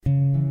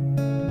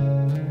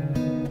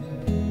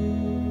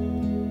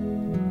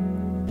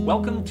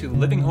Welcome to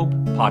Living Hope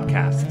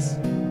Podcasts.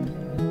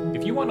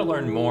 If you want to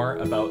learn more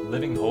about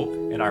Living Hope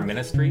and our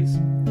ministries,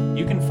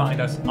 you can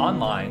find us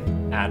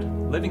online at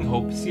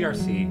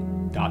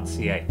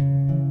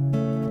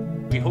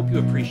livinghopecrc.ca. We hope you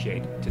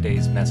appreciate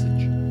today's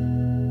message.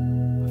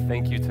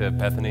 Thank you to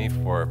Bethany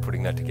for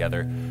putting that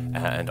together,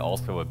 and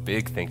also a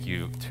big thank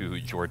you to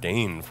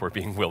Jourdain for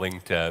being willing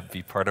to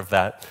be part of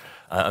that.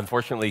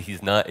 Unfortunately,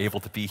 he's not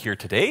able to be here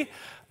today,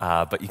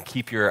 but you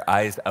keep your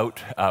eyes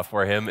out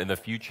for him in the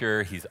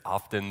future. He's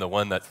often the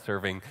one that's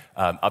serving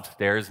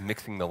upstairs,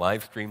 mixing the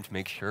live stream to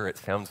make sure it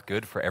sounds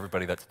good for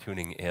everybody that's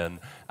tuning in.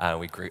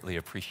 We greatly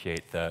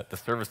appreciate the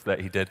service that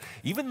he did,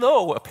 even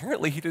though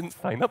apparently he didn't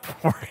sign up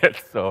for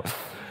it. So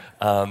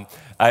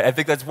I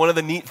think that's one of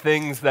the neat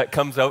things that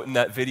comes out in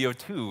that video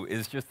too,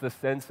 is just the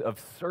sense of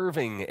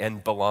serving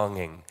and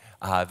belonging.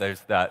 There's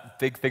that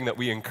big thing that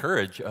we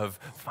encourage of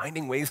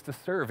finding ways to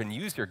serve and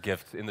use your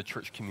gifts in the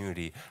church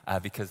community,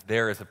 because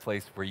there is a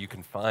place where you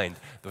can find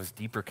those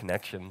deeper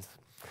connections.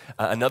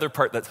 Another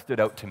part that stood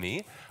out to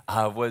me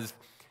was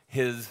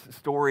his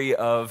story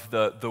of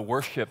the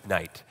worship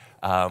night,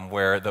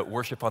 where the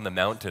worship on the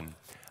mountain.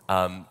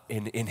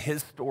 In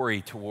his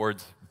story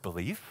towards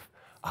belief,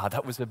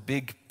 that was a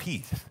big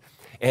piece.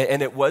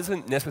 And it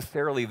wasn't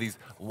necessarily these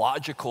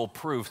logical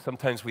proofs.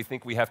 Sometimes we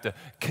think we have to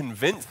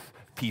convince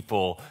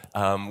people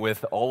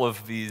with all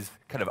of these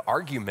kind of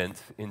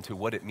arguments into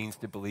what it means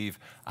to believe,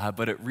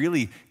 but it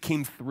really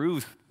came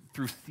through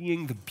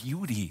seeing the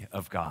beauty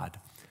of God.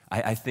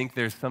 I think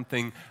there's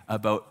something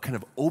about kind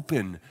of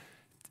open,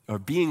 or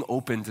being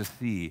open to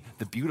see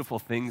the beautiful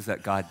things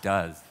that God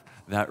does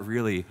that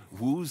really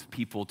woos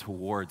people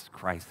towards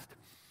Christ.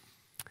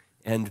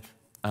 And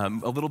a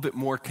little bit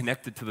more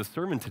connected to the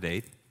sermon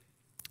today,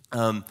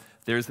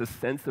 there's a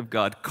sense of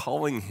God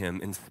calling him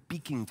and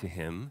speaking to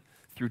him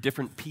through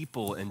different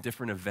people and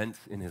different events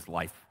in his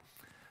life.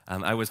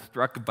 I was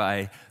struck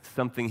by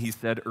something he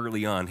said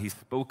early on. He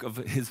spoke of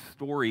his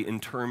story in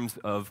terms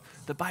of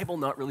the Bible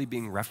not really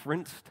being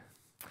referenced.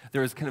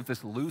 There was kind of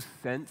this loose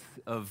sense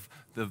of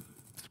the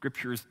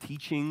Scripture's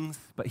teachings,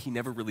 but he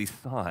never really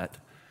saw it.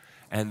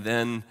 And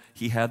then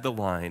he had the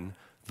line,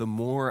 "The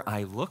more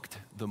I looked,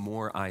 the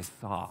more I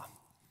saw."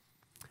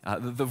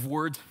 The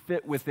words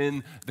fit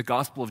within the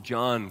Gospel of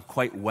John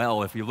quite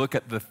well. If you look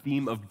at the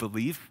theme of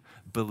belief,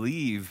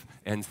 believe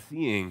and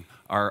seeing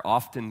are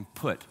often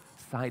put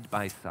side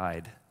by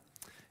side.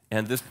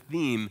 And this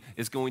theme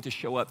is going to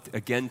show up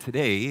again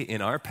today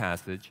in our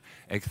passage,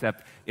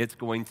 except it's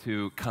going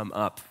to come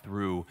up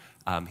through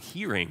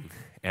hearing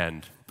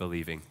and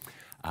believing.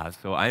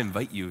 So I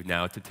invite you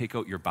now to take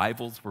out your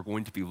Bibles. We're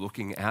going to be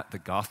looking at the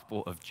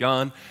Gospel of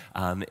John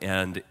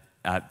and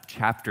at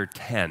chapter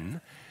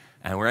 10.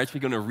 And we're actually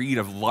going to read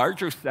a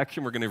larger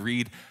section. We're going to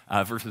read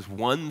verses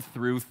 1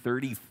 through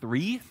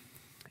 33.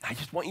 I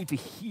just want you to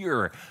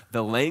hear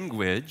the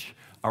language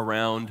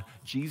around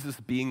Jesus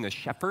being the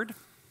shepherd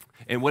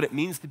and what it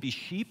means to be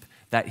sheep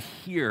that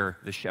hear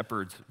the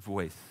shepherd's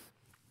voice.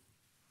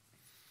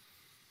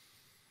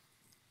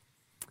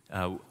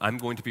 I'm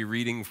going to be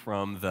reading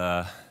from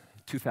the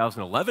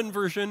 2011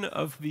 version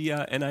of the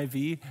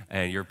NIV,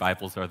 and your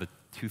Bibles are the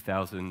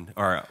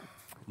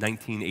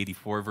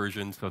 1984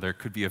 version, so there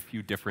could be a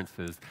few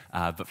differences,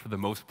 but for the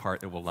most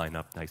part, it will line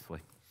up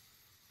nicely.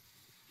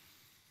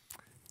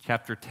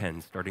 Chapter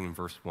 10, starting in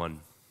verse 1.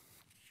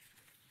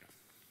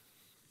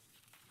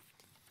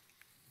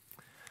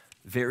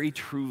 "Very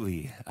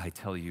truly, I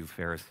tell you,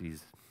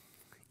 Pharisees,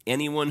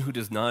 anyone who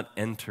does not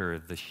enter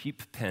the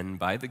sheep pen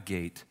by the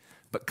gate,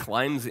 but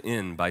climbs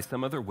in by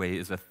some other way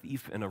is a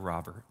thief and a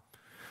robber.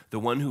 The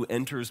one who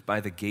enters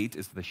by the gate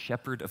is the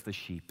shepherd of the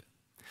sheep.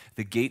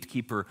 The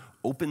gatekeeper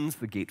opens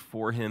the gate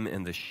for him,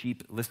 and the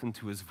sheep listen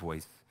to his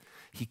voice.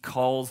 He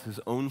calls his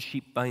own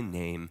sheep by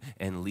name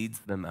and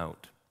leads them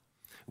out.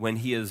 When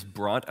he has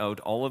brought out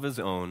all of his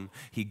own,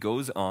 he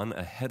goes on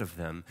ahead of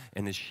them,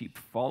 and his sheep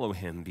follow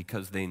him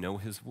because they know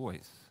his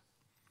voice.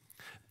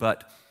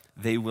 But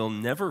they will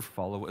never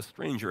follow a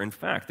stranger. In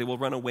fact, they will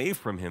run away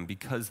from him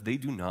because they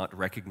do not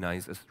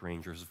recognize a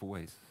stranger's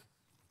voice."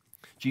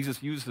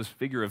 Jesus used this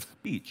figure of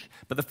speech,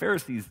 but the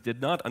Pharisees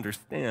did not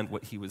understand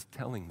what he was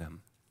telling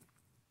them.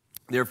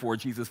 Therefore,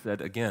 Jesus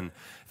said again,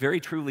 "Very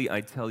truly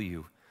I tell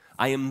you,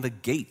 I am the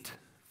gate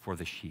for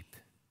the sheep.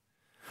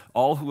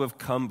 All who have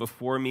come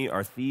before me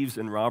are thieves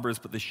and robbers,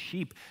 but the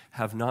sheep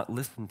have not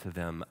listened to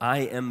them. I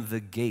am the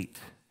gate.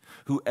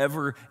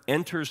 Whoever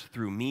enters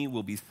through me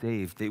will be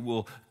saved. They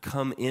will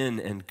come in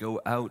and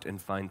go out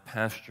and find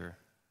pasture.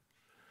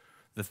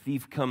 The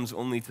thief comes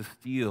only to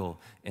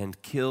steal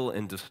and kill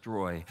and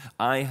destroy.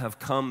 I have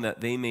come that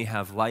they may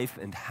have life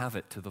and have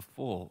it to the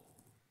full.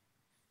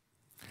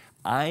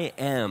 I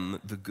am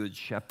the good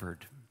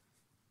shepherd.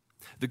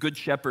 The good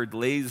shepherd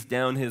lays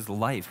down his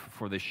life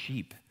for the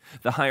sheep.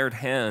 The hired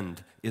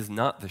hand is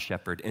not the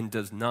shepherd and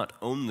does not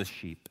own the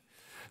sheep.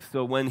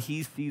 So when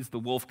he sees the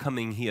wolf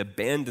coming, he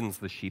abandons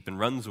the sheep and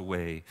runs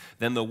away.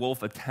 Then the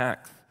wolf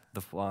attacks the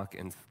flock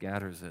and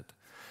scatters it.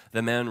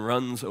 The man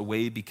runs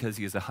away because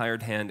he is a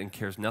hired hand and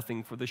cares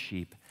nothing for the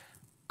sheep.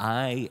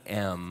 I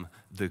am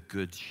the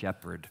good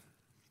shepherd.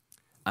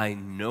 I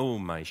know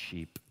my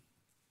sheep,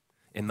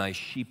 and my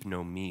sheep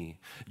know me,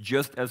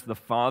 just as the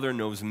Father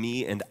knows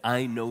me, and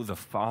I know the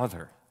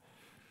Father.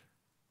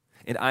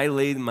 And I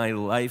laid my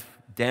life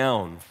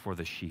down for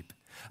the sheep.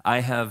 I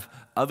have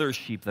other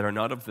sheep that are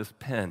not of this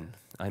pen.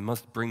 I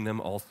must bring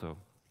them also.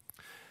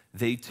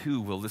 They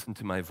too will listen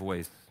to my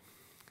voice,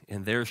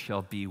 and there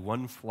shall be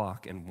one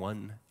flock and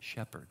one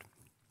shepherd.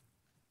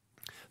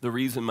 The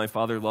reason my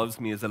Father loves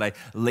me is that I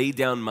lay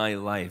down my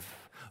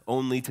life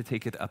only to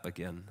take it up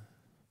again.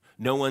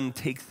 No one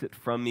takes it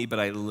from me, but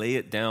I lay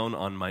it down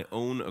on my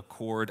own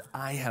accord.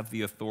 I have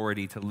the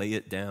authority to lay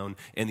it down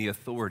and the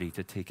authority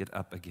to take it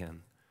up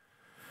again.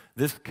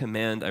 This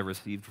command I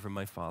received from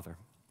my Father.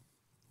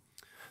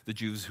 The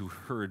Jews who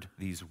heard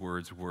these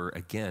words were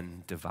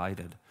again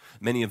divided.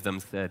 Many of them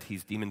said,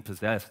 he's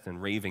demon-possessed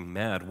and raving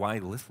mad. Why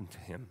listen to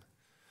him?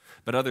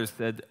 But others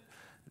said,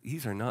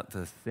 these are not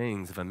the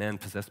sayings of a man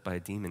possessed by a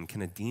demon.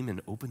 Can a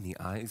demon open the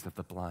eyes of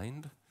the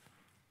blind?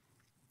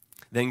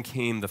 Then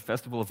came the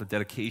festival of the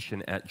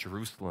dedication at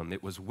Jerusalem.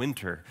 It was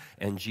winter,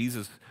 and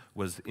Jesus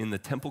was in the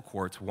temple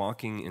courts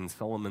walking in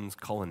Solomon's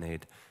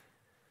colonnade.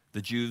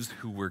 The Jews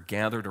who were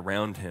gathered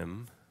around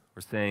him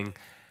were saying,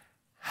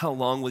 how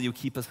long will you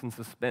keep us in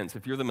suspense?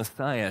 If you're the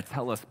Messiah,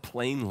 tell us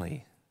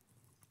plainly.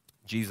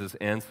 Jesus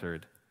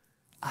answered,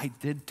 I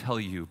did tell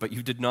you, but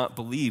you did not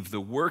believe.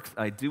 The works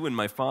I do in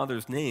my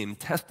Father's name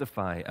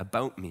testify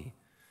about me.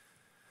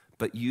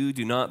 But you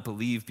do not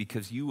believe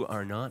because you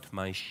are not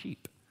my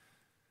sheep.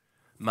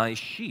 My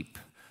sheep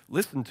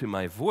listen to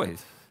my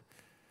voice.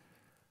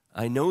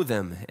 I know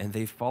them and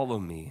they follow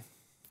me.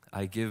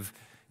 I give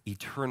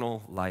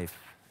eternal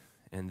life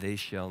and they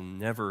shall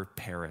never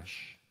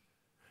perish.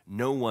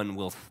 No one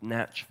will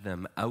snatch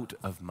them out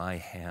of my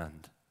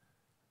hand.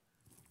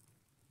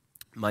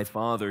 My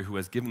Father who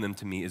has given them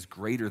to me is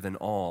greater than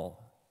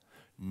all.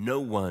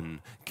 No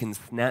one can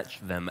snatch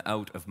them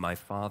out of my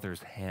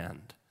Father's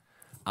hand.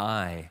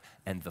 I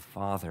and the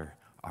Father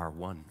are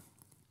one.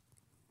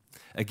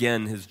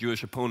 Again, his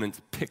Jewish opponents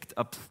picked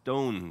up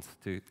stones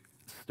to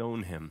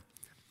stone him.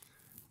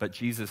 But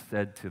Jesus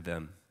said to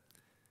them,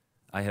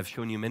 I have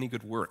shown you many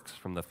good works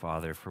from the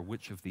Father. For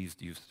which of these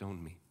do you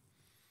stone me?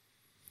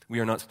 We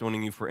are not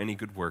stoning you for any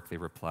good work, they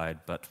replied,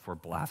 but for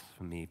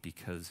blasphemy,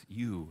 because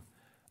you,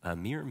 a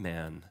mere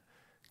man,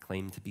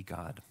 claim to be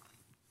God.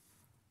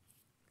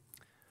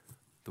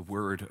 The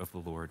word of the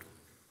Lord.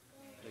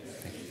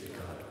 Thanks be to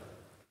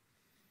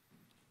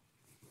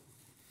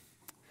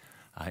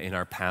God. In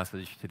our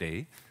passage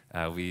today,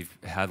 we've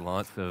had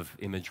lots of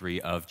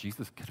imagery of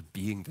Jesus kind of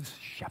being this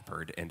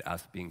shepherd and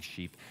us being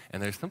sheep,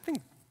 and there's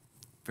something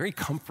very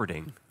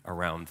comforting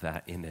around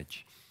that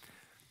image.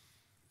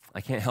 I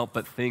can't help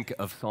but think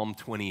of Psalm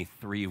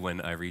 23 when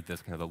I read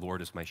this, kind of, the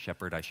Lord is my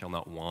shepherd, I shall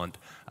not want.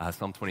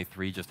 Psalm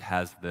 23 just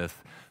has this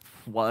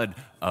flood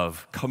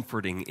of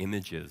comforting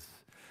images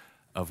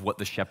of what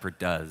the shepherd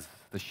does.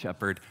 The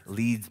shepherd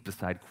leads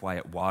beside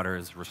quiet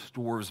waters,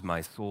 restores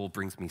my soul,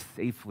 brings me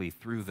safely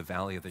through the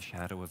valley of the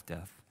shadow of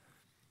death.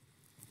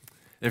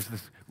 There's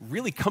this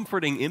really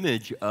comforting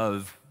image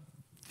of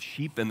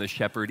sheep and the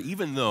shepherd,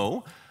 even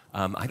though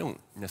I don't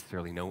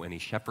necessarily know any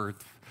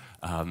shepherds.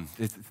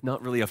 It's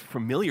not really a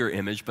familiar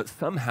image, but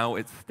somehow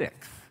it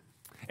sticks.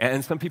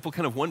 And some people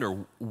kind of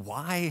wonder,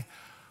 why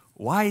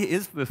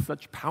is this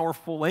such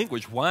powerful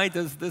language? Why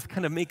does this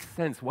kind of make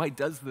sense? Why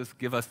does this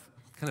give us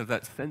kind of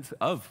that sense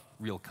of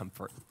real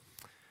comfort?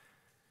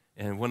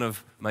 And one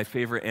of my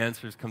favorite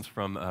answers comes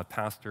from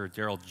Pastor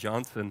Gerald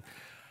Johnson.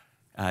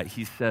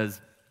 He says,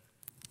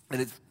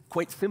 and it's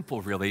quite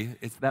simple, really.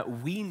 It's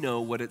that we know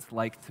what it's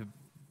like to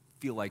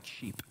feel like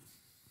sheep.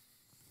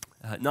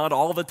 Not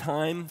all the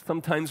time.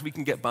 Sometimes we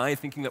can get by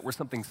thinking that we're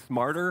something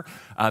smarter,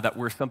 that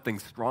we're something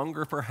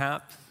stronger,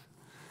 perhaps.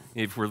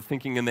 If we're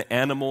thinking in the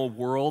animal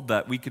world,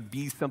 that we could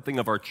be something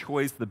of our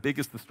choice, the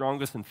biggest, the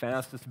strongest, and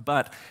fastest.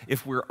 But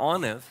if we're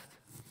honest,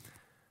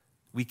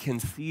 we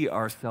can see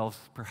ourselves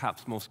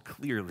perhaps most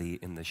clearly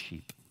in the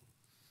sheep.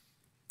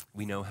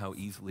 We know how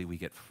easily we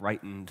get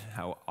frightened,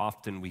 how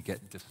often we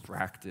get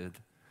distracted,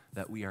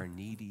 that we are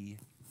needy,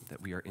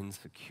 that we are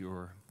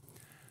insecure,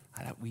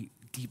 that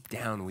deep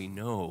down we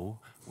know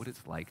what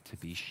it's like to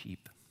be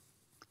sheep.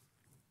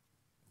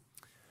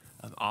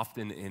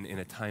 Often in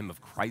a time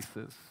of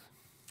crisis,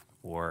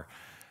 or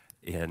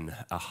in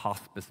a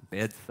hospice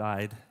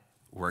bedside,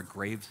 or a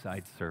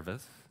graveside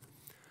service,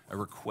 a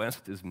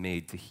request is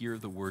made to hear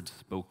the words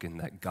spoken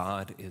that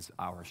God is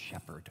our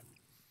shepherd.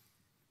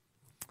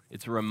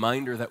 It's a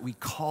reminder that we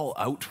call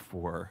out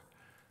for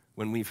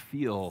when we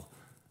feel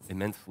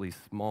immensely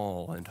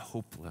small and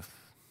hopeless.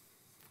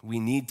 We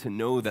need to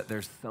know that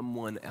there's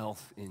someone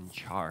else in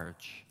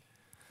charge,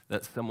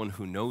 that someone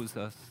who knows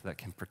us, that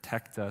can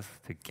protect us,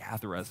 to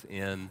gather us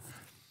in.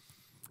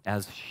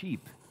 As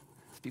sheep,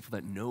 as people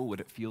that know what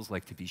it feels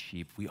like to be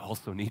sheep, we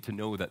also need to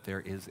know that there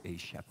is a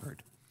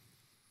shepherd.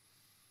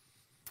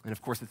 And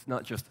of course, it's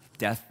not just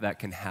death that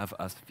can have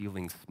us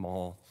feeling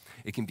small.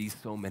 It can be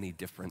so many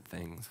different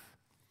things.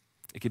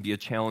 It can be a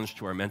challenge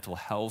to our mental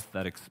health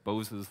that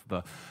exposes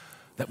the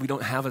that we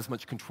don't have as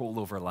much control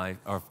over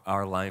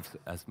our lives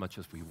as much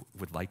as we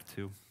would like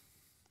to.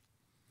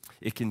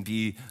 It can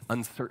be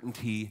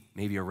uncertainty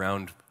maybe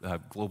around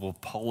global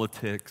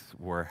politics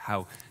or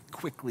how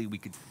quickly we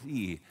could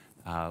see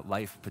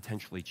life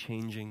potentially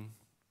changing.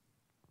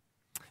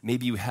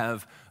 Maybe you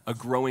have a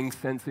growing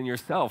sense in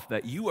yourself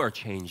that you are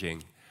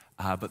changing,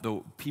 but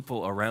the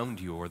people around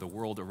you or the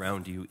world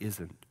around you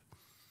isn't.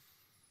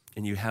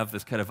 And you have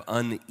this kind of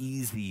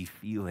uneasy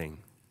feeling,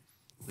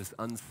 this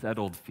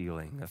unsettled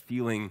feeling, a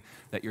feeling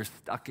that you're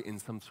stuck in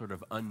some sort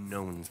of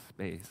unknown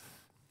space.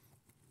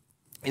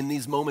 In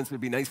these moments, it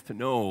would be nice to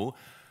know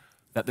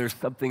that there's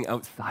something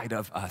outside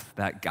of us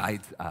that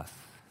guides us.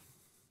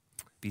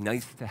 It'd be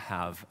nice to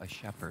have a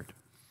shepherd.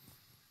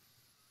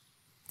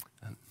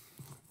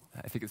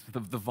 I think it's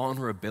the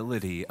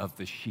vulnerability of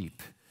the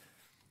sheep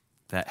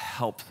that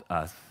helps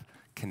us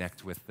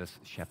connect with this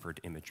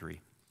shepherd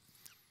imagery.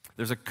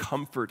 There's a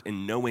comfort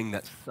in knowing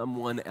that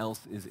someone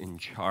else is in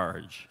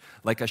charge,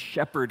 like a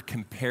shepherd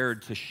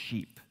compared to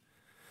sheep,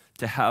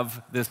 to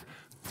have this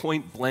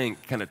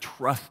point-blank kind of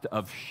trust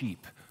of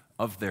sheep,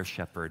 of their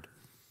shepherd,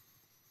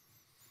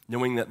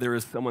 knowing that there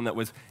is someone that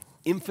was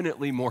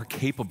infinitely more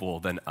capable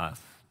than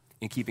us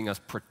in keeping us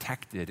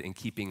protected, in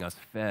keeping us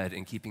fed,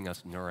 in keeping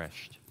us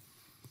nourished.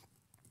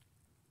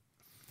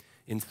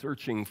 In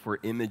searching for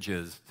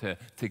images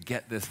to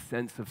get this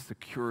sense of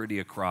security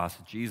across,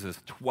 Jesus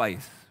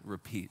twice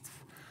repeats,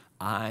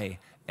 "I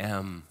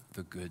am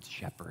the good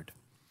shepherd."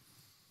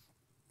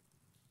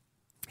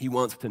 He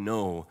wants to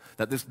know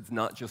that this is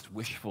not just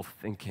wishful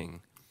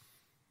thinking,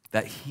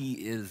 that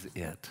he is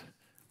it.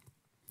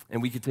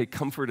 And we can take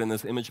comfort in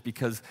this image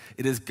because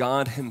it is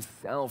God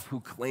himself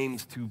who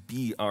claims to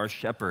be our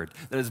shepherd.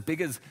 That as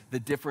big as the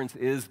difference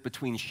is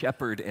between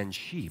shepherd and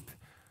sheep,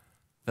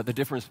 that the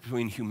difference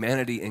between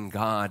humanity and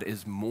God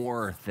is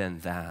more than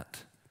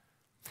that.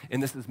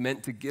 And this is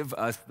meant to give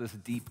us this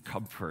deep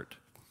comfort.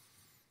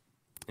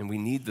 And we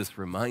need this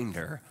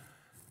reminder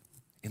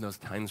in those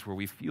times where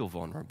we feel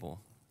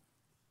vulnerable.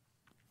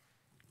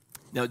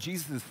 Now,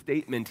 Jesus'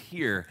 statement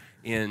here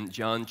in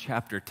John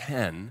chapter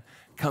 10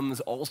 comes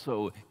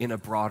also in a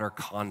broader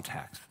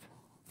context,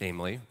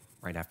 namely,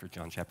 right after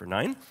John chapter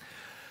 9.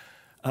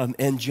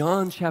 And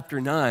John chapter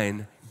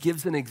 9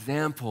 gives an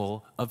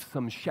example of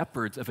some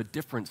shepherds of a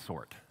different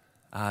sort.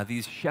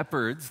 These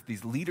shepherds,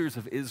 these leaders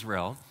of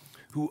Israel,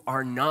 who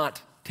are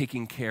not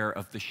taking care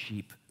of the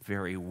sheep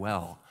very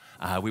well.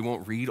 We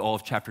won't read all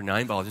of chapter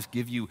 9, but I'll just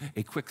give you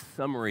a quick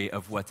summary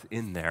of what's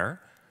in there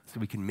so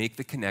we can make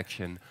the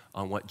connection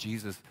on what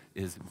Jesus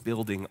is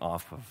building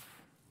off of.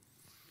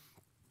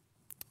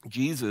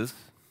 Jesus,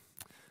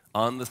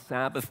 on the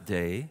Sabbath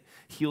day,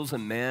 heals a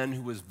man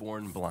who was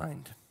born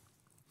blind.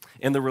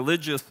 And the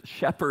religious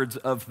shepherds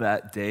of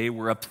that day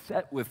were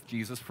upset with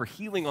Jesus for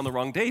healing on the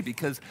wrong day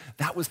because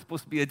that was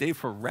supposed to be a day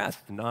for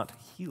rest, not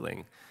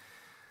healing.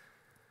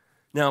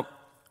 Now,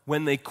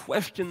 when they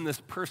question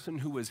this person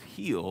who was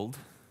healed,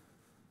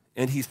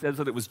 and he says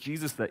that it was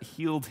Jesus that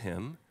healed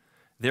him,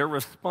 their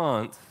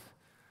response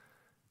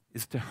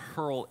is to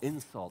hurl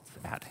insults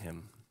at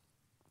him.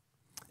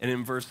 And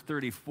in verse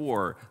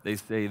 34, they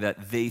say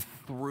that they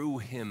threw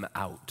him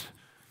out.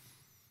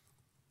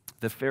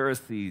 The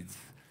Pharisees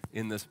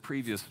in this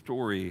previous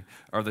story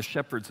are the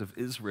shepherds of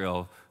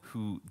Israel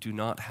who do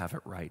not have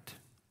it right.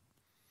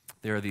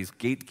 There are these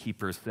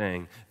gatekeepers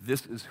saying,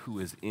 this is who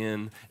is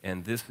in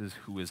and this is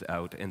who is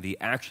out. And the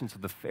actions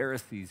of the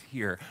Pharisees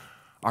here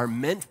are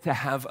meant to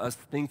have us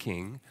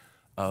thinking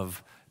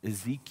of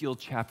Ezekiel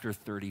chapter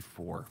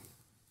 34.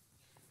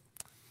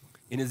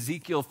 In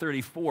Ezekiel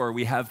 34,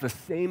 we have the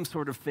same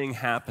sort of thing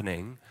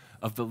happening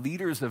of the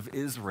leaders of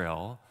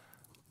Israel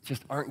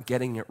just aren't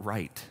getting it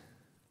right.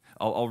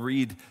 I'll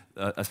read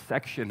a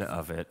section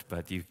of it,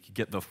 but you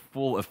get the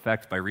full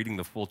effect by reading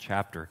the full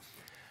chapter.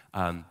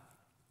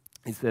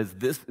 It says,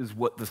 "This is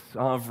what the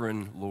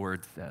sovereign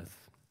Lord says.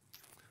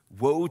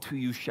 Woe to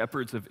you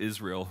shepherds of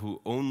Israel who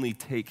only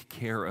take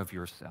care of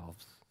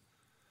yourselves.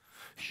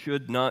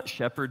 Should not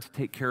shepherds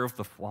take care of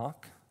the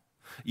flock?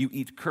 You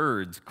eat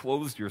curds,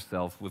 clothe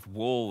yourself with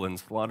wool, and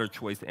slaughter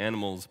choice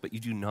animals, but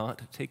you do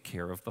not take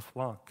care of the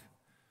flock.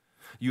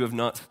 You have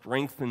not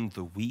strengthened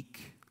the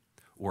weak,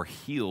 or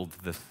healed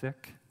the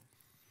sick,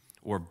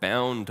 or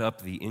bound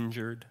up the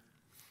injured.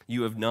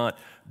 You have not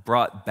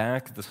brought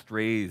back the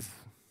strays,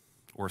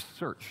 or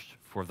searched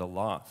for the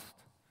lost.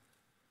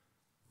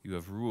 You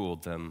have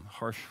ruled them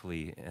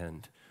harshly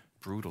and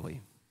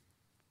brutally."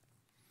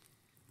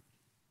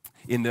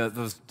 In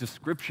those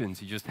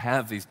descriptions, you just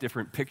have these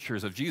different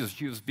pictures of Jesus.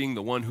 Jesus being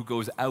the one who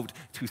goes out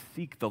to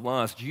seek the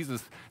lost.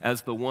 Jesus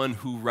as the one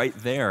who right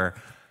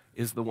there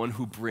is the one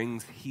who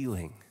brings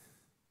healing.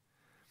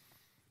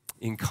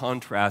 In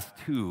contrast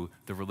to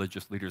the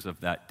religious leaders of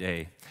that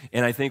day.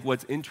 And I think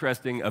what's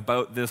interesting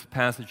about this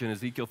passage in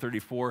Ezekiel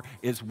 34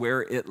 is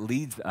where it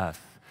leads us.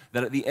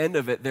 That at the end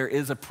of it, there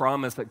is a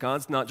promise that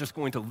God's not just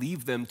going to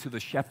leave them to the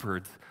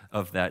shepherds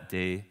of that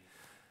day.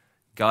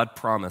 God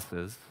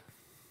promises,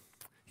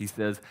 he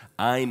says,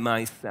 "I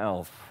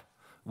myself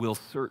will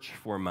search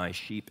for my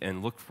sheep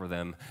and look for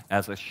them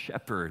as a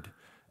shepherd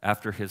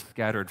after his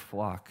scattered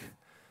flock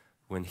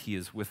when he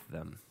is with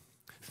them.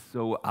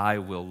 So I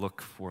will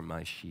look for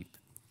my sheep.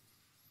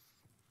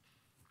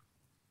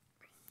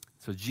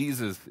 So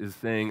Jesus is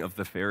saying of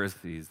the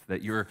Pharisees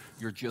that you're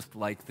just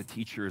like the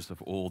teachers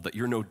of old, that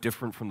you're no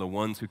different from the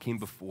ones who came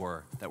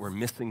before, that were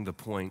missing the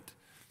point,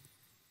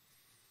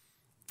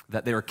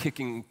 that they are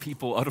kicking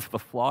people out of the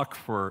flock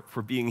for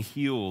being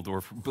healed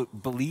or for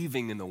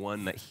believing in the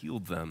one that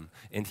healed them.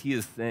 And he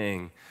is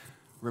saying,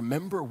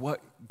 remember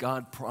what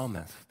God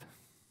promised,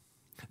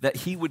 that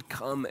he would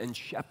come and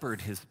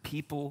shepherd his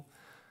people,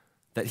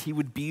 that he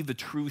would be the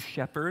true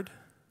shepherd.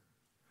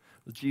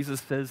 Well,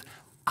 Jesus says,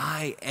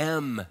 I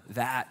am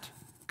that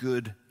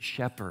good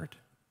shepherd.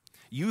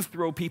 You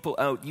throw people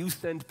out, you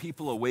send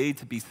people away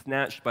to be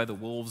snatched by the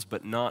wolves,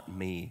 but not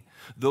me.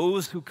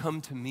 Those who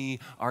come to me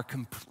are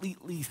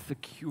completely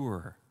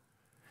secure.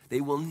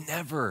 They will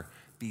never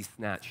be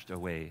snatched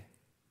away.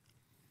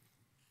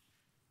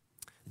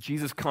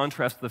 Jesus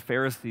contrasts the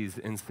Pharisees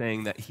in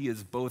saying that he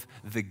is both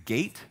the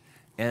gate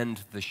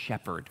and the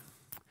shepherd.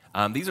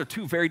 These are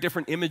two very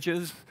different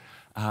images,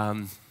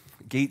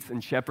 gates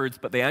and shepherds,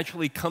 but they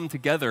actually come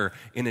together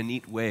in a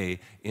neat way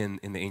in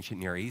the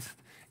ancient Near East.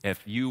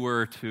 If you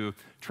were to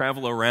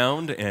travel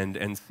around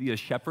and see a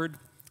shepherd,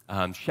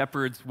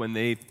 shepherds, when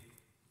they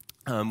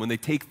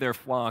take their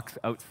flocks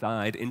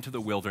outside into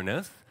the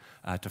wilderness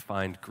to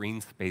find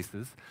green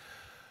spaces,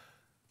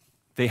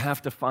 they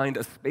have to find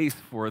a space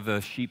for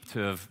the sheep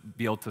to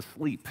be able to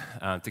sleep,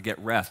 to get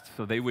rest.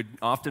 So they would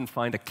often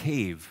find a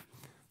cave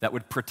that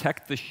would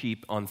protect the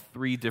sheep on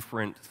 3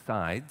 different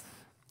sides.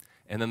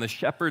 And then the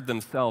shepherd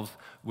themselves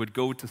would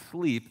go to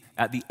sleep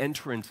at the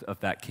entrance of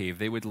that cave.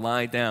 They would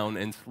lie down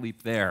and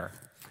sleep there.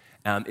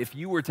 If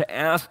you were to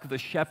ask the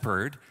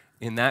shepherd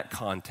in that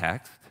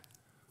context,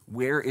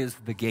 where is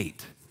the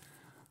gate?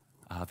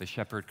 The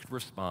shepherd could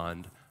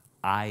respond,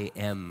 I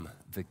am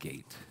the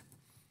gate.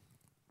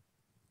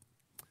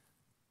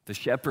 The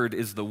shepherd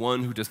is the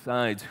one who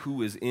decides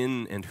who is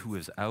in and who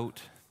is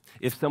out.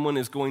 If someone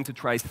is going to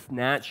try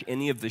snatch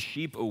any of the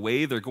sheep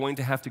away, they're going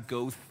to have to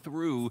go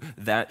through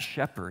that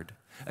shepherd.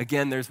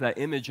 Again, there's that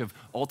image of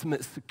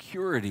ultimate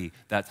security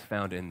that's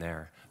found in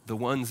there. The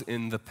ones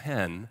in the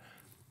pen,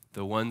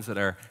 the ones that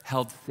are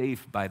held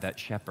safe by that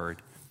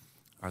shepherd,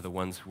 are the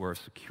ones who are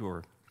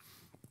secure.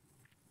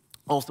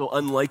 Also,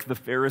 unlike the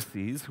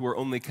Pharisees, who are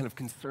only kind of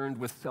concerned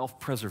with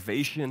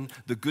self-preservation,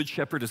 the Good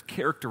Shepherd is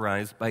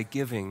characterized by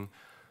giving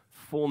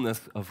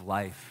fullness of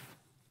life,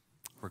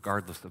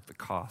 regardless of the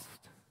cost.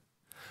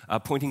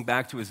 Pointing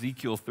back to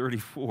Ezekiel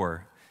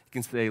 34, you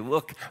can say,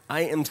 look,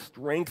 I am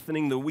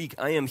strengthening the weak.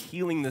 I am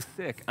healing the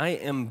sick. I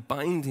am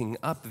binding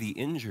up the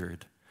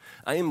injured.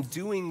 I am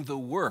doing the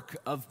work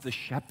of the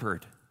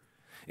shepherd.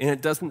 And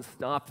it doesn't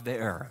stop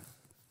there.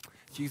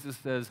 Jesus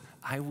says,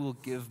 I will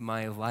give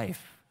my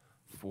life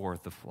for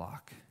the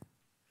flock.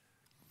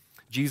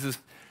 Jesus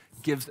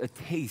gives a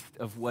taste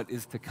of what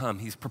is to come.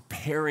 He's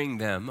preparing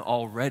them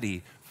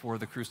already for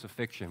the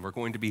crucifixion. We're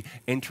going to be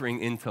entering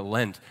into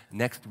Lent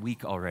next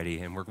week already,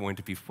 and we're going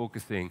to be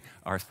focusing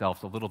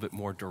ourselves a little bit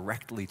more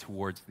directly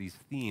towards these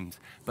themes.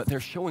 But they're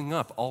showing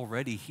up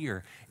already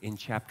here in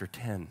chapter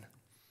 10.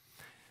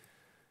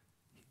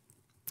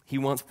 He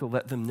wants to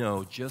let them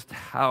know just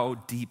how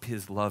deep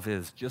his love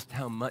is, just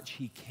how much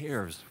he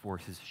cares for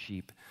his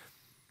sheep.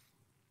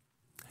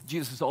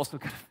 Jesus is also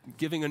kind of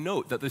giving a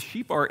note that the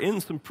sheep are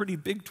in some pretty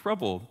big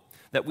trouble,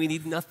 that we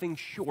need nothing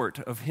short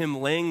of him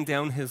laying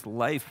down his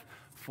life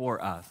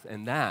for us,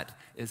 and that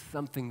is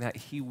something that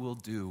he will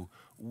do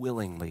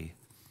willingly.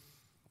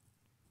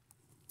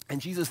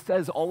 And Jesus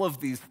says all of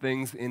these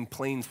things in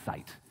plain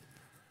sight.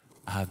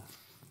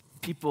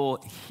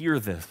 People hear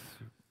this.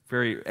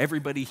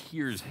 Everybody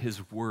hears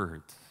his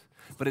words.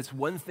 But it's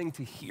one thing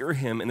to hear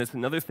him, and it's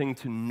another thing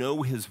to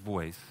know his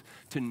voice,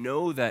 to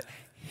know that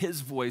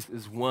his voice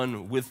is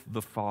one with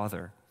the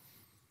Father.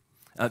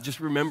 Just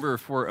remember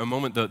for a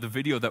moment the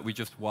video that we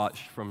just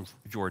watched from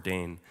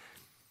Jourdain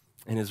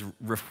and his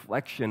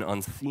reflection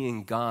on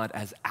seeing God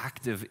as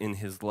active in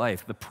his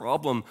life. The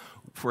problem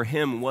for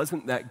him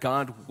wasn't that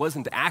God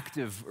wasn't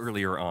active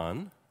earlier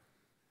on,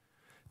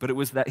 but it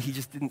was that he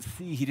just didn't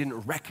see, he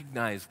didn't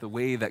recognize the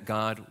way that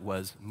God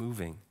was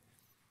moving.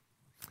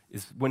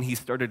 Is when he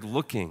started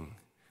looking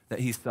that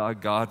he saw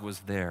God was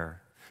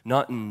there.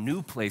 Not in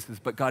new places,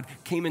 but God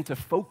came into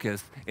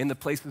focus in the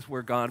places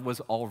where God was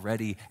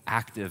already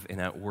active and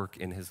at work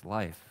in his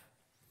life.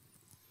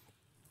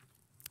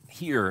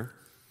 Here,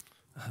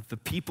 the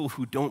people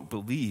who don't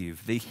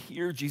believe, they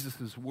hear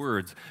Jesus'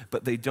 words,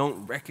 but they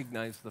don't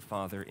recognize the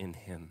Father in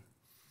him.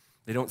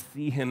 They don't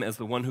see him as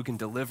the one who can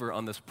deliver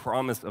on this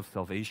promise of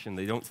salvation.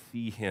 They don't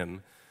see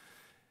him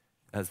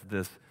as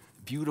this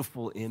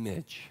beautiful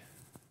image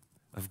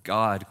of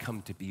God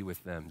come to be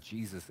with them,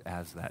 Jesus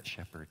as that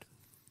shepherd.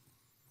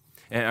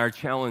 And our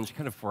challenge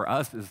kind of for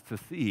us is to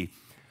see,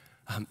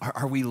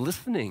 are we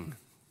listening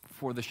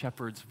for the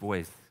shepherd's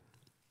voice?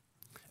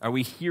 Are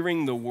we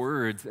hearing the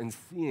words and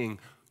seeing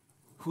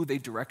who they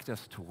direct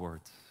us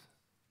towards?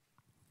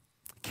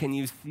 Can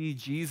you see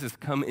Jesus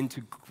come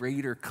into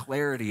greater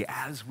clarity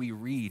as we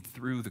read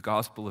through the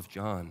Gospel of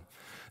John?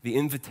 The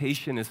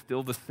invitation is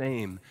still the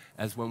same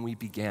as when we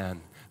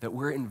began, that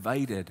we're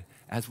invited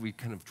as we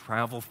kind of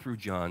travel through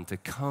John to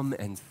come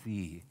and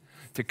see,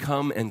 to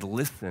come and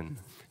listen,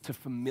 to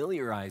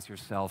familiarize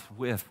yourself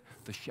with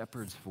the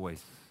shepherd's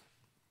voice,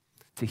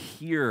 to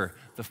hear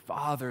the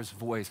Father's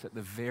voice at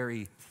the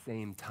very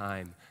same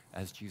time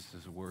as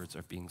Jesus' words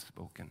are being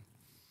spoken.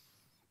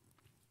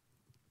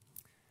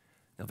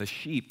 Now, the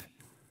sheep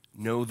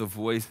know the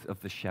voice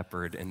of the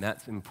shepherd, and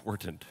that's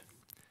important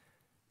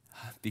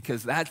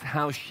because that's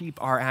how sheep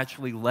are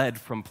actually led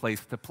from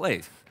place to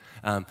place.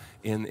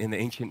 In the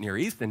ancient Near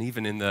East and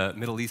even in the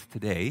Middle East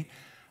today,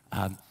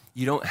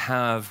 you don't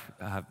have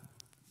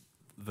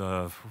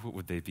what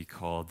would they be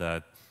called?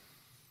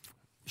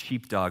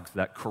 Sheepdogs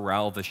that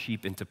corral the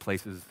sheep into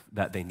places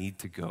that they need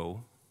to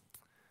go.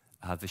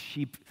 The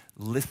sheep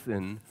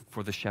listen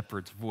for the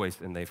shepherd's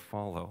voice and they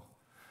follow.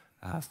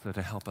 So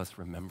to help us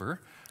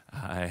remember,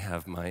 I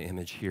have my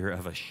image here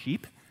of a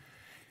sheep.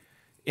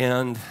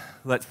 And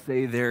let's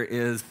say there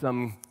is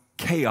some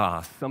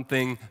chaos,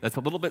 something that's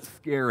a little bit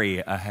scary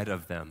ahead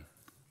of them.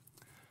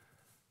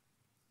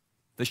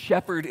 The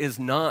shepherd is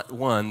not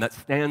one that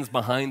stands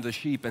behind the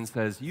sheep and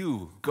says,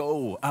 you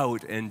go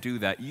out and do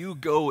that. You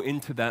go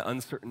into that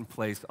uncertain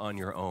place on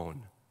your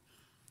own.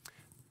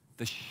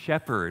 The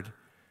shepherd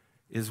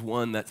is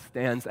one that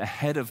stands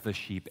ahead of the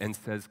sheep and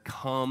says,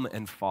 come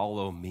and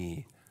follow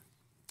me.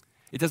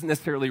 It doesn't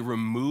necessarily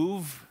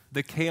remove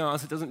the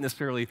chaos. It doesn't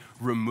necessarily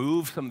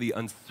remove some of the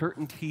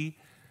uncertainty.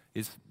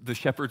 The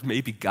shepherd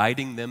may be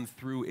guiding them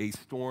through a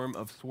storm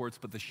of sorts,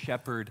 but the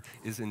shepherd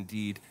is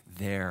indeed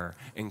there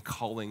and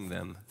calling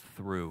them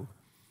through.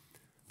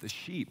 The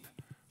sheep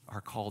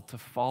are called to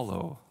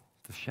follow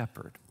the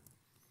shepherd.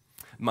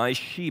 My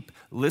sheep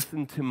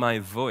listen to my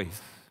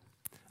voice.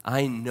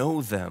 I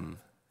know them,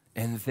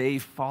 and they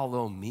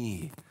follow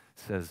me,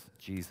 says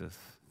Jesus.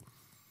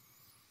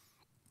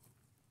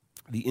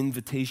 The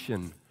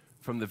invitation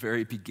from the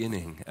very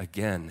beginning,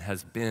 again,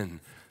 has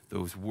been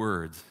those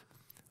words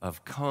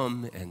of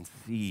come and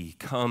see,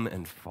 come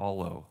and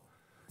follow,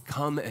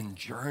 come and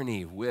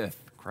journey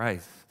with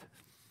Christ.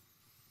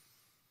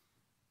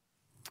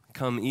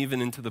 Come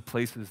even into the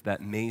places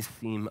that may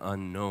seem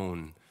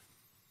unknown,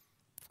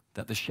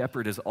 that the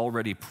shepherd is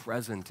already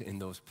present in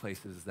those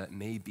places that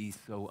may be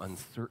so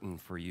uncertain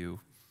for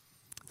you.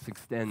 This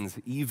extends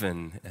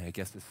even, and I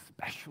guess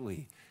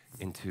especially,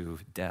 into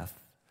death.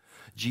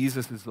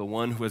 Jesus is the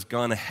one who has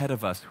gone ahead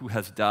of us, who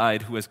has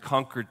died, who has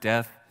conquered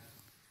death.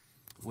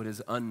 What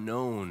is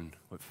unknown,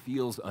 what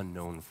feels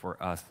unknown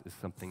for us, is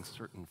something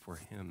certain for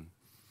him.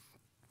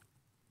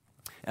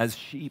 As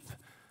sheep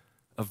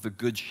of the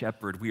Good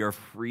Shepherd, we are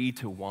free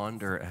to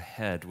wander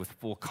ahead with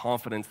full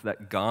confidence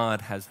that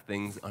God has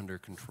things under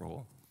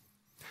control.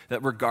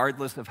 That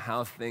regardless of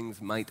how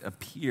things might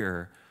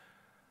appear,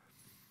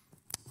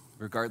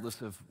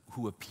 regardless of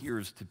who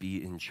appears to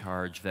be in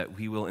charge, that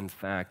we will in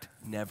fact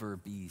never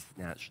be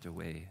snatched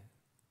away.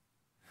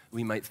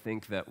 We might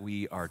think that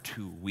we are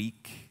too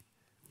weak,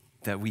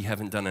 that we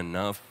haven't done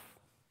enough,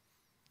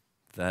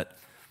 that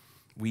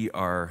we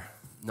are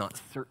not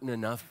certain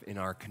enough in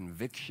our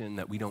conviction,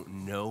 that we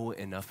don't know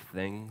enough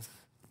things.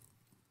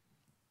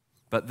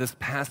 But this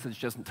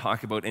passage doesn't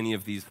talk about any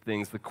of these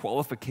things. The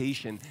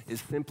qualification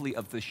is simply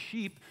of the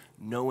sheep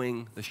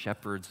knowing the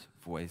shepherd's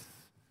voice.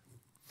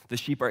 The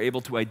sheep are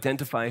able to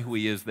identify who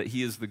he is, that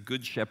he is the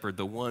good shepherd,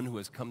 the one who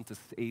has come to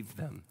save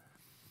them.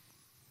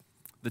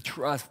 The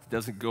trust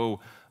doesn't go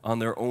on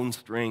their own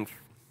strength,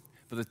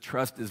 but the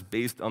trust is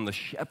based on the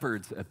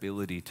shepherd's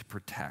ability to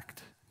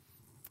protect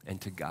and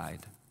to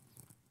guide.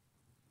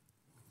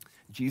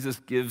 Jesus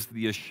gives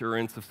the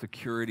assurance of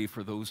security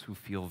for those who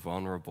feel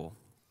vulnerable.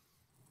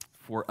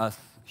 For us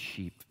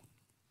sheep,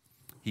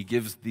 he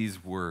gives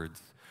these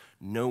words,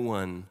 no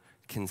one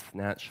can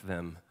snatch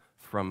them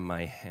from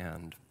my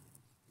hand.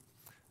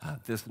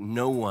 This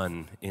no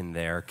one in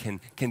there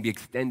can be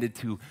extended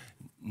to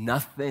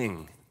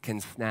nothing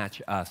can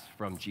snatch us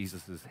from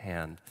Jesus'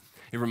 hand.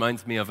 It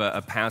reminds me of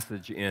a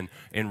passage in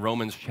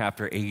Romans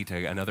chapter 8,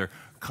 another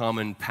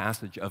common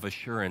passage of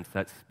assurance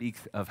that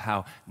speaks of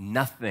how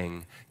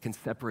nothing can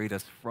separate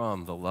us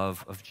from the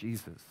love of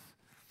Jesus.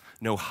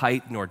 No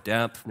height, nor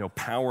depth, no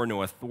power,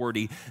 no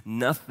authority,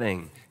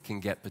 nothing can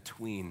get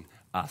between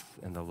us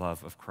and the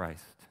love of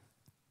Christ.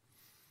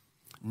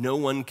 No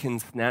one can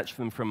snatch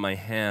them from my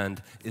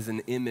hand is an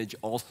image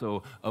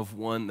also of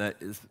one that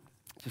is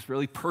just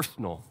really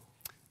personal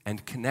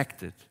and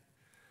connected.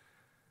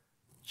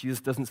 Jesus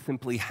doesn't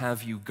simply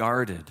have you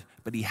guarded,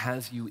 but he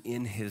has you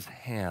in his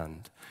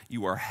hand.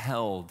 You are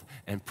held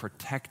and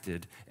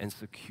protected and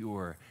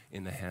secure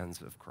in the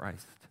hands of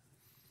Christ.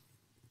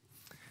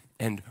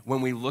 And when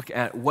we look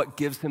at what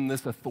gives him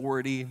this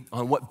authority,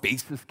 on what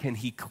basis can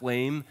he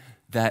claim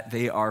that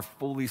they are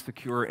fully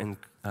secure and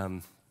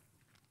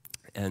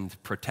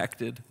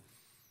protected?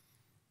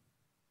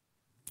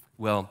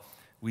 Well,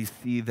 we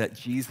see that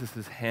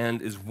Jesus'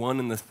 hand is one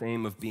and the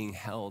same of being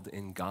held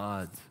in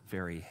God's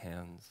very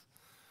hands.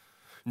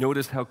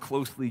 Notice how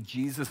closely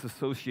Jesus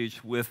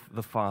associates with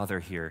the Father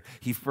here.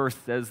 He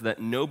first says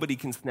that nobody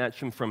can snatch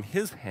him from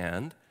his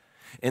hand,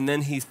 and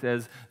then he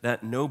says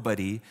that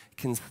nobody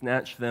can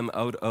snatch them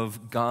out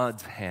of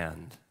God's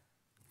hand.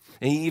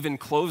 And he even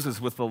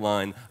closes with the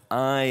line,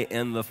 I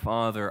and the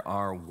Father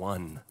are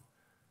one.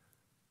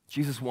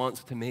 Jesus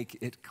wants to make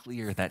it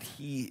clear that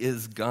he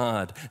is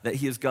God, that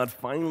he is God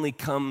finally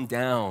come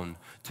down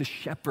to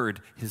shepherd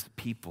his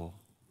people.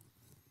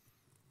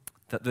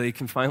 That they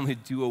can finally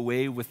do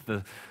away with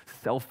the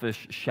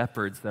selfish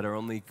shepherds that are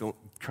only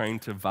trying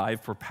to vie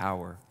for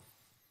power.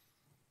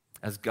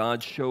 As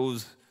God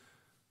shows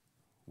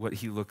what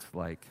he looks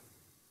like,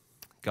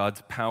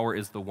 God's power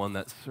is the one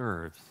that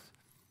serves,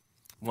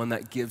 one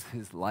that gives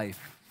his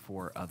life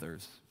for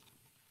others.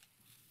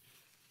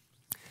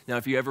 Now,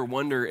 if you ever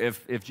wonder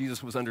if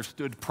Jesus was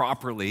understood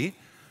properly,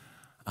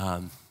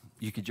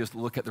 you could just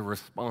look at the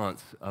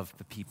response of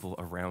the people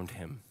around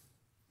him.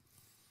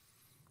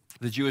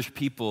 The Jewish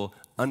people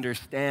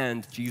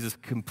understand Jesus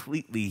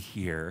completely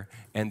here,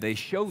 and they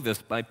show this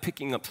by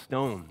picking up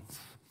stones.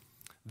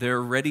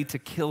 They're ready to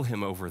kill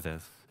him over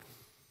this.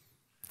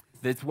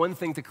 It's one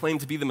thing to claim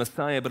to be the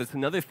Messiah, but it's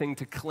another thing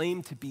to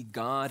claim to be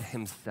God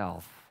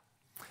himself.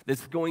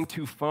 It's going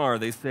too far.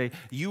 They say,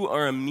 you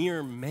are a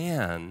mere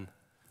man,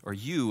 or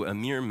you, a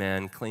mere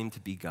man, claim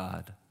to be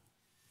God.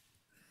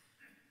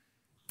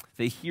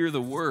 They hear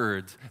the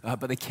words,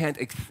 but they can't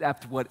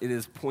accept what it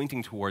is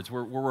pointing towards.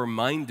 We're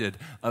reminded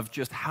of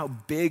just how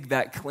big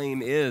that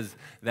claim is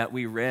that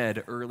we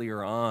read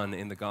earlier on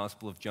in the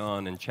Gospel of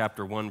John in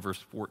chapter 1, verse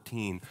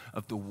 14,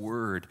 of the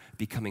Word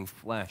becoming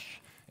flesh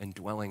and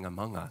dwelling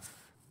among us.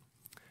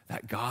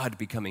 That God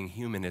becoming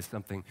human is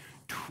something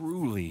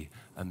truly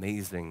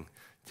amazing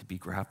to be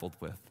grappled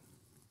with.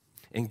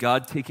 And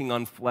God taking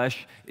on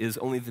flesh is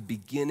only the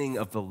beginning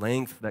of the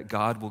length that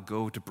God will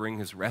go to bring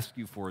his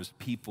rescue for his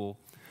people.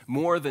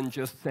 More than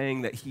just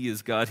saying that he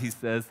is God, he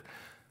says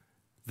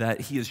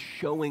that he is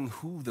showing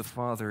who the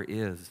Father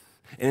is.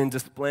 And in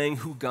displaying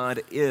who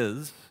God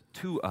is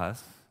to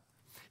us,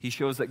 he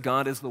shows that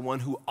God is the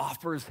one who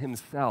offers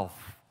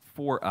himself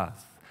for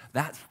us.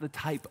 That's the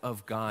type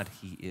of God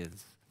he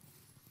is.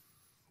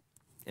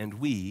 And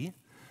we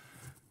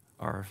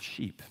are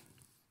sheep.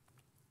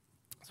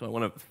 So I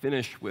want to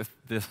finish with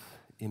this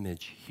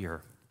image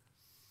here.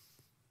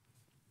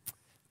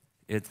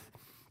 It's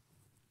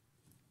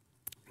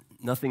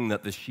nothing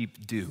that the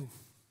sheep do.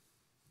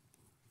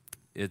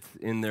 It's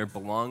in their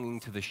belonging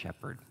to the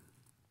shepherd.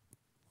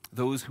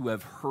 Those who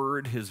have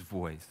heard his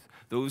voice,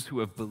 those who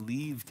have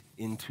believed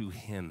into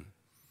him,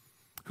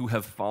 who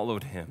have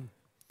followed him.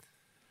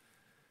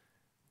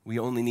 We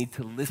only need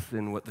to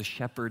listen what the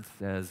shepherd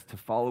says, to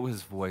follow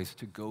his voice,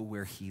 to go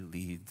where he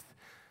leads.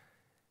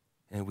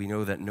 And we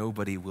know that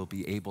nobody will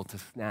be able to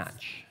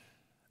snatch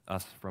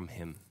us from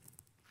him.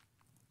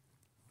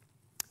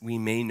 We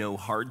may know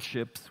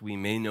hardships, we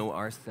may know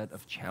our set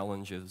of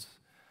challenges,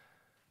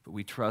 but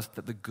we trust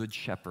that the Good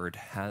Shepherd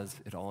has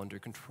it all under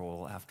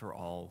control. After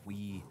all,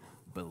 we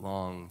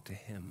belong to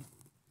him.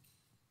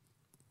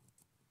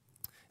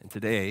 And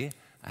today,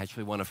 I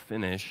actually want to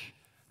finish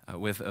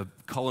with a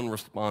call and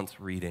response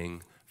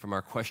reading from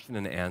our question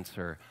and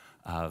answer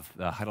of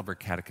the Heidelberg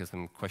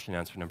Catechism, question and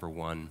answer number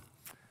 1.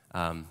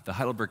 The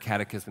Heidelberg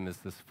Catechism is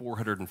this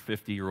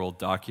 450-year-old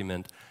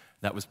document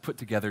that was put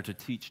together to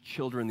teach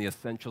children the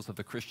essentials of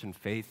the Christian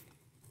faith.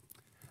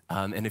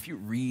 And if you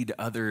read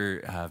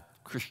other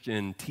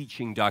Christian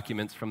teaching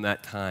documents from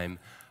that time,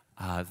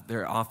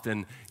 they're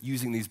often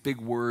using these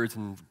big words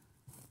and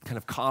kind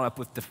of caught up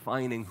with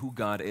defining who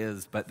God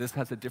is, but this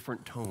has a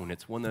different tone.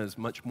 It's one that is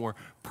much more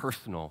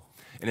personal.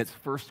 And its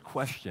first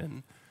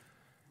question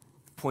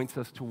points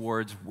us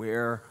towards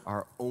where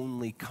our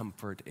only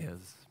comfort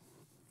is.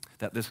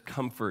 That this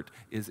comfort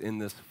is in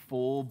this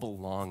full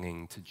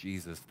belonging to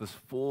Jesus, this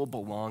full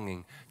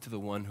belonging to the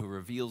one who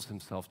reveals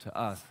himself to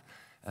us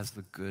as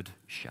the Good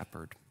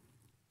Shepherd.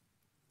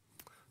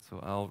 So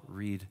I'll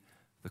read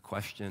the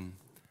question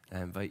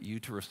and invite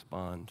you to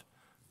respond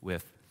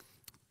with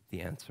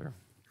the answer.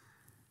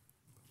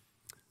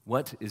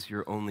 What is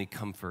your only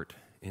comfort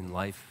in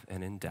life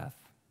and in death?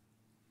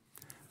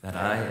 That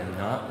I am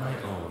not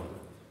my own,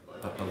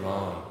 but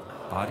belong,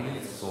 body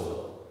and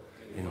soul,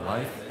 in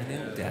life and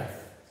in death,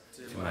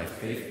 to my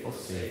faithful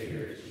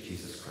Savior,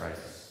 Jesus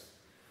Christ.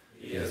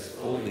 He has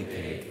fully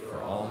paid for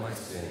all my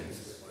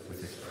sins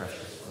with his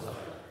precious blood.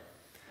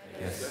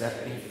 He has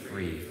set me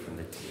free from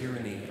the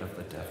tyranny of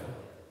the devil.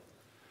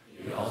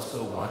 He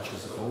also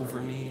watches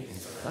over me in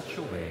such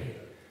a way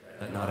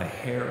that not a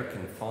hair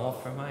can fall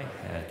from my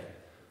head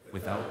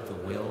without the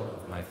will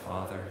of my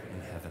Father in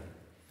heaven.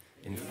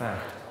 In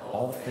fact,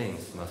 all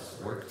things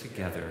must work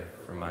together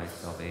for my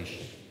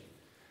salvation.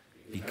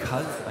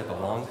 Because I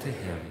belong to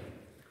him,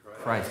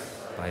 Christ,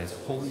 by his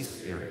Holy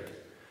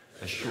Spirit,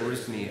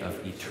 assures me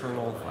of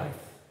eternal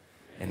life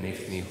and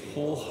makes me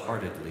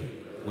wholeheartedly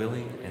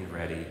willing and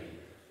ready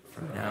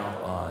from now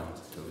on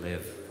to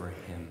live for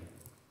him.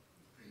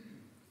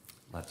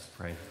 Let's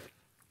pray.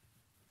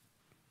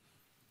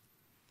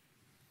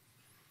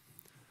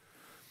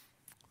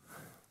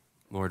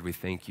 Lord, we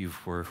thank you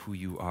for who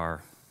you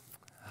are,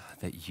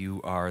 that you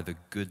are the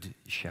good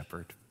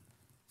shepherd,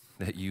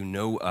 that you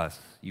know us,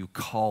 you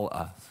call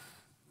us,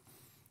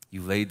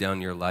 you lay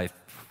down your life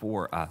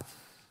for us.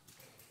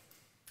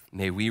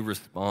 May we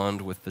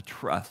respond with the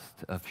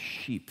trust of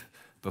sheep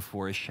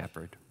before a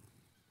shepherd,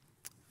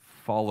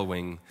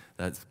 following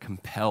that's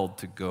compelled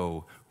to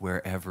go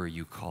wherever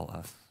you call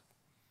us.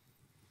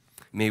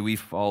 May we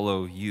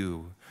follow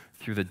you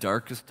through the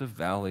darkest of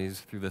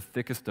valleys, through the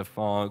thickest of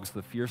fogs,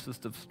 the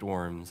fiercest of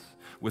storms,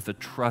 with a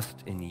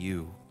trust in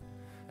you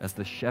as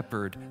the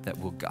shepherd that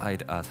will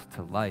guide us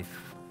to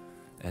life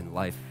and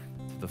life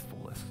to the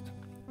fullest.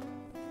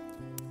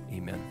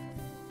 Amen.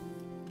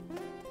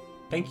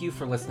 Thank you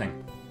for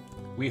listening.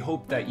 We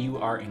hope that you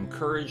are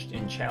encouraged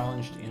and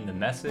challenged in the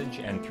message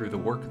and through the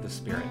work of the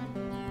Spirit.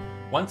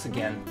 Once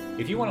again,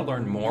 if you want to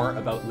learn more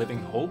about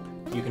Living Hope,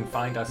 you can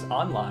find us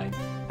online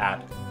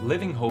at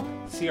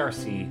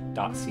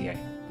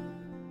livinghopecrc.ca.